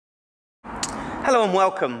Hello and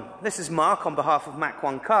welcome. This is Mark on behalf of Mach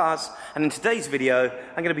 1 Cars, and in today's video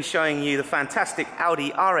I'm going to be showing you the fantastic Audi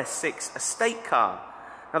RS6 Estate Car.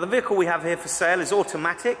 Now the vehicle we have here for sale is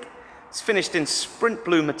automatic. It's finished in sprint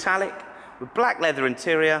blue metallic with black leather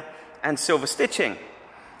interior and silver stitching.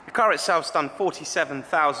 The car itself's done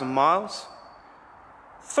 47,000 miles,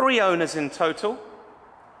 3 owners in total,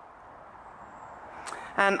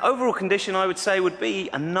 and overall condition I would say would be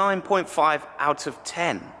a 9.5 out of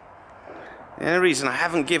 10. The only reason I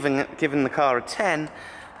haven't given the car a 10,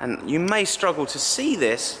 and you may struggle to see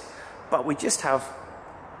this, but we just have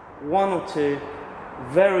 1 or 2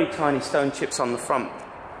 very tiny stone chips on the front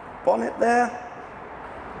bonnet there,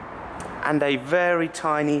 and a very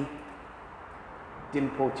tiny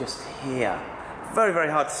dimple just here. Very,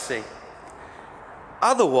 very hard to see.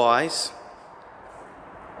 Otherwise,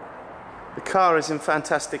 the car is in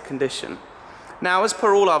fantastic condition. Now, as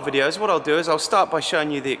per all our videos, what I'll do is I'll start by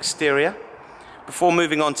showing you the exterior before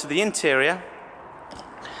moving on to the interior,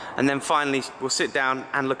 and then finally we'll sit down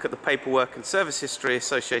and look at the paperwork and service history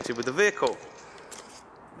associated with the vehicle.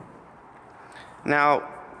 Now,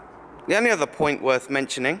 the only other point worth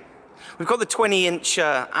mentioning, we've got the 20-inch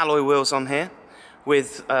alloy wheels on here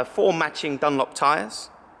with 4 matching Dunlop tyres,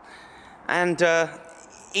 and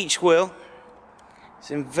each wheel is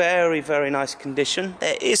in very, very nice condition.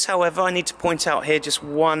 There is, however, I need to point out here just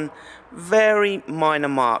one very minor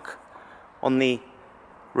mark on the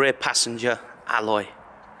rear passenger alloy.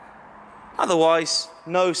 Otherwise,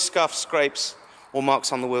 no scuffs, scrapes or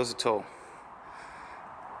marks on the wheels at all.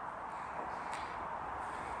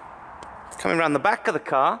 Coming around the back of the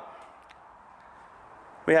car,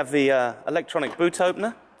 we have the electronic boot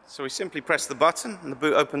opener. So we simply press the button and the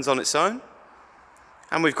boot opens on its own.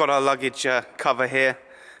 And we've got our luggage cover here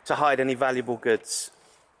to hide any valuable goods.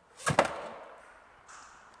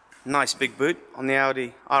 Nice big boot on the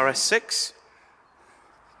Audi RS6.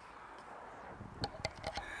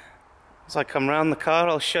 As I come around the car,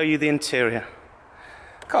 I'll show you the interior.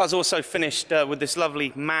 The car's also finished with this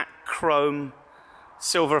lovely matte chrome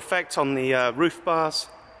silver effect on the roof bars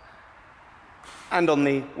and on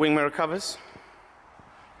the wing mirror covers.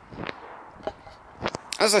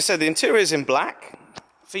 As I said, the interior is in black.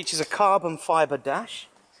 Features a carbon fibre dash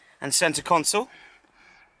and center console,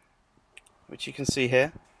 which you can see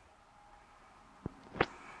here.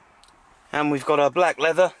 And we've got our black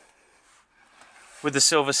leather with the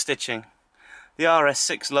silver stitching. The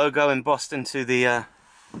RS6 logo embossed into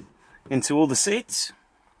all the seats,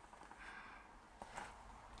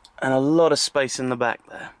 and a lot of space in the back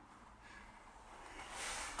there.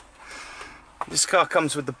 This car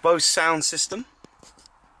comes with the Bose sound system,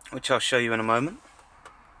 which I'll show you in a moment.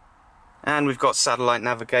 And we've got satellite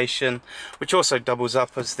navigation, which also doubles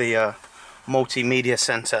up as the multimedia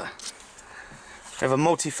center. We have a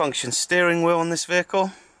multifunction steering wheel on this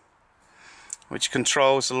vehicle, which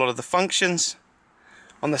controls a lot of the functions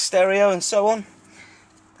on the stereo and so on.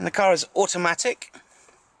 And the car is automatic,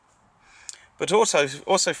 but also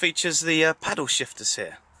features the paddle shifters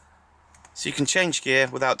here, so you can change gear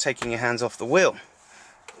without taking your hands off the wheel.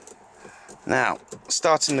 Now,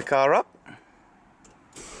 starting the car up,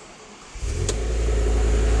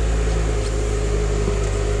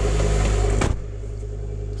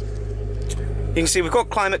 you can see we've got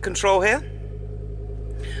climate control here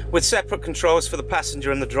with separate controls for the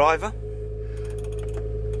passenger and the driver,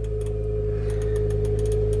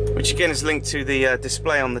 which again is linked to the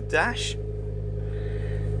display on the dash.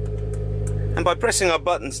 And by pressing our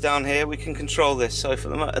buttons down here we can control this. So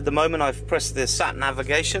at the moment I've pressed the sat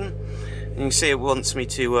navigation, and you can see it wants me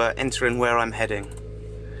to enter in where I'm heading.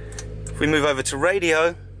 If we move over to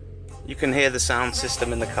radio, you can hear the sound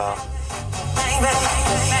system in the car.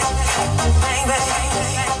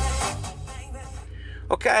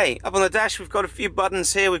 Okay, up on the dash we've got a few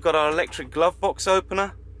buttons here. We've got our electric glove box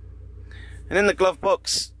opener, and in the glove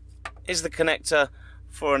box is the connector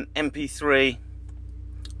for an MP3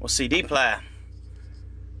 or CD player.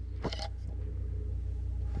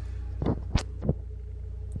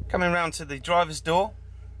 Coming round to the driver's door,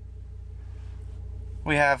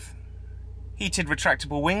 we have heated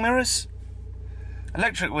retractable wing mirrors,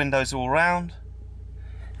 electric windows all round,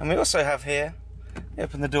 and we also have here,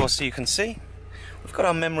 open the door so you can see, we've got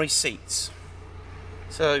our memory seats.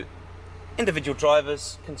 So individual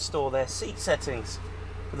drivers can store their seat settings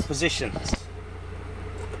for the positions.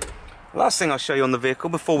 The last thing I'll show you on the vehicle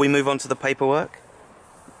before we move on to the paperwork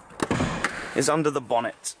is under the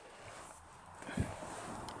bonnet.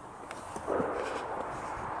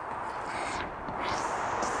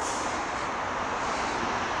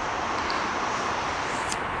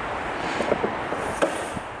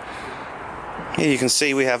 Here you can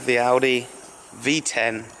see we have the Audi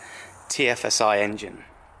V10 TFSI engine.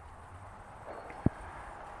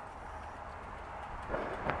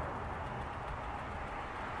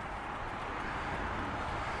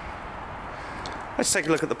 Let's take a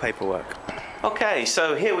look at the paperwork. Okay,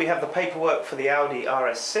 so here we have the paperwork for the Audi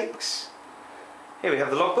RS6. Here we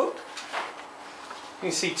have the logbook. You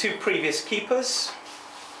can see 2 previous keepers.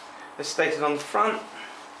 They're stated on the front.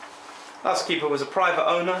 Last keeper was a private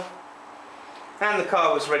owner, and the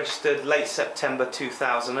car was registered late September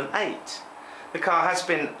 2008. The car has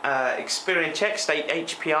been Experian checked, state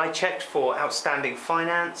HPI checked for outstanding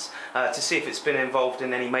finance to see if it's been involved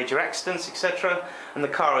in any major accidents, etc. And the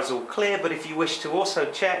car is all clear, but if you wish to also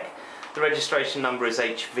check, the registration number is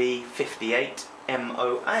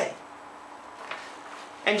HV58MOA.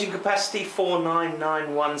 Engine capacity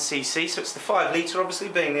 4991cc, so it's the 5 litre, obviously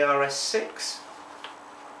being the RS6.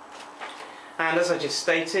 And as I just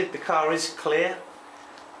stated, the car is clear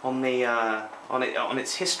on the on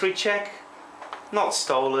its history check. Not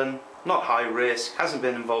stolen, not high risk, hasn't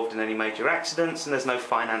been involved in any major accidents, and there's no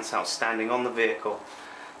finance outstanding on the vehicle.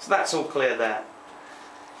 So that's all clear there.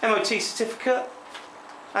 MOT certificate,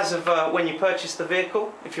 as of when you purchase the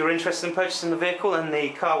vehicle, if you're interested in purchasing the vehicle, and the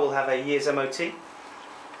car will have a year's MOT.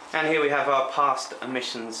 And here we have our past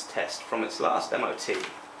emissions test from its last MOT.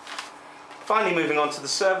 Finally, moving on to the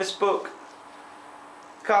service book.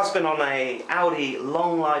 The car's been on a Audi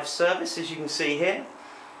long life service, as you can see here.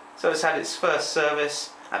 So it's had its first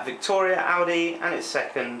service at Victoria Audi and its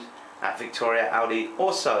second at Victoria Audi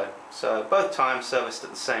also. So both times serviced at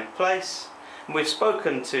the same place. And we've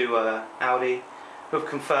spoken to Audi, who have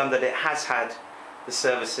confirmed that it has had the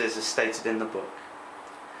services as stated in the book.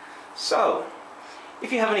 So,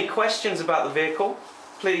 if you have any questions about the vehicle,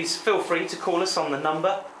 please feel free to call us on the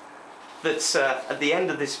number that's at the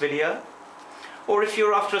end of this video. Or if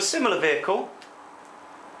you're after a similar vehicle,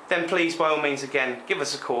 then please, by all means, again, give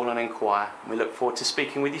us a call and inquire. We look forward to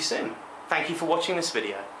speaking with you soon. Thank you for watching this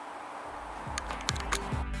video.